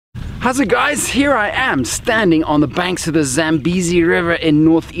How's it, guys? Here I am standing on the banks of the Zambezi River in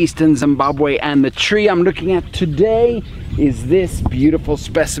northeastern Zimbabwe, and the tree I'm looking at today is this beautiful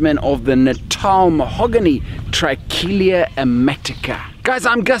specimen of the Natal Mahogany, Trichilia emetica. Guys,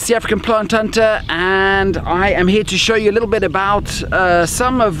 I'm Gus, the African plant hunter, and I am here to show you a little bit about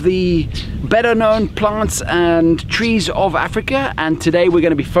some of the better known plants and trees of Africa. And today we're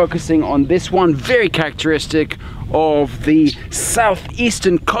going to be focusing on this one, very characteristic of the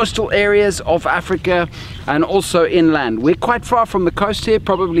southeastern coastal areas of Africa and also inland. We're quite far from the coast here,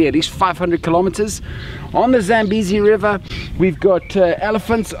 probably at least 500 kilometers. On the Zambezi River, we've got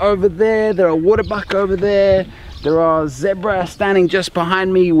elephants over there, there are waterbuck over there, there are zebra standing just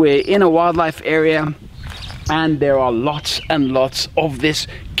behind me. We're in a wildlife area, and there are lots and lots of this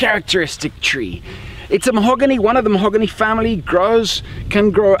characteristic tree. It's a mahogany, one of the mahogany family,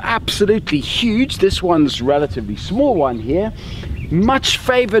 can grow absolutely huge. This one's relatively small one here. Much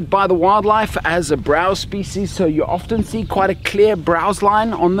favored by the wildlife as a browse species, so you often see quite a clear browse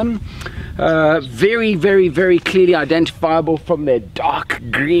line on them. Very, very, very clearly identifiable from their dark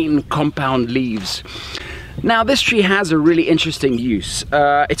green compound leaves. Now, this tree has a really interesting use.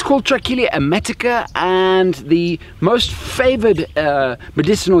 It's called Trichilia emetica, and the most favored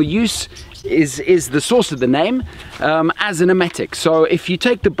medicinal use is the source of the name, as an emetic. So if you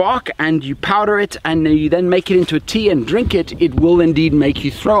take the bark and you powder it and you then make it into a tea and drink it, it will indeed make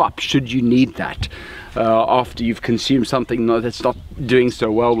you throw up should you need that after you've consumed something that's not doing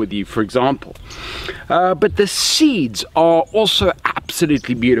so well with you, for example. But the seeds are also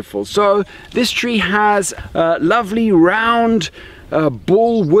absolutely beautiful. So this tree has a lovely round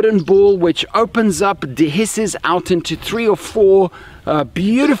wooden ball, which opens up, dehisces out into 3 or 4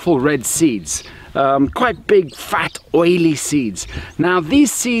 beautiful red seeds. Quite big, fat, oily seeds. Now, these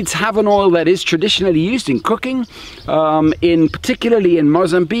seeds have an oil that is traditionally used in cooking, particularly in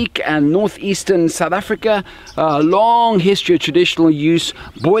Mozambique and northeastern South Africa. Long history of traditional use.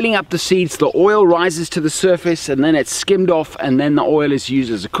 Boiling up the seeds, the oil rises to the surface, and then it's skimmed off, and then the oil is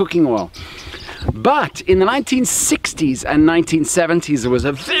used as a cooking oil. But in the 1960s and 1970s, there was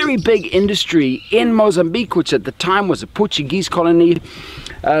a very big industry in Mozambique, which at the time was a Portuguese colony,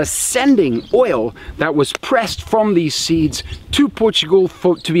 sending oil that was pressed from these seeds to Portugal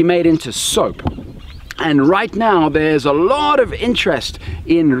to be made into soap. And right now there's a lot of interest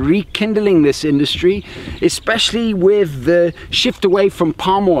in rekindling this industry, especially with the shift away from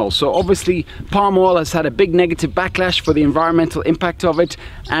palm oil. So obviously palm oil has had a big negative backlash for the environmental impact of it,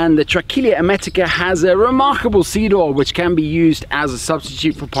 and the Trichilia emetica has a remarkable seed oil which can be used as a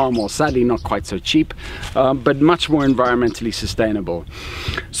substitute for palm oil. Sadly not quite so cheap, but much more environmentally sustainable.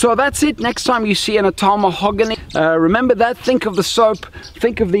 So that's it. Next time you see a Natal Mahogany, remember that, think of the soap,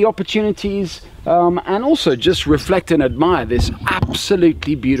 think of the opportunities, and also just reflect and admire this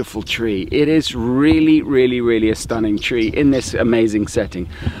absolutely beautiful tree. It is really, really, really a stunning tree in this amazing setting.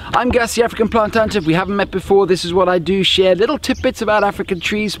 I'm Gus, the African plant hunter. If we haven't met before, this is what I do: share little tidbits about African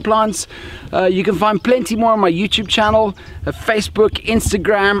trees, plants. You can find plenty more on my YouTube channel, Facebook,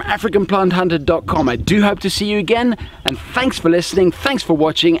 Instagram, africanplanthunter.com. I do hope to see you again, and thanks for listening, thanks for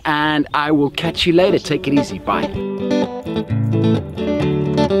watching, and I will catch you later. Take it easy. Bye.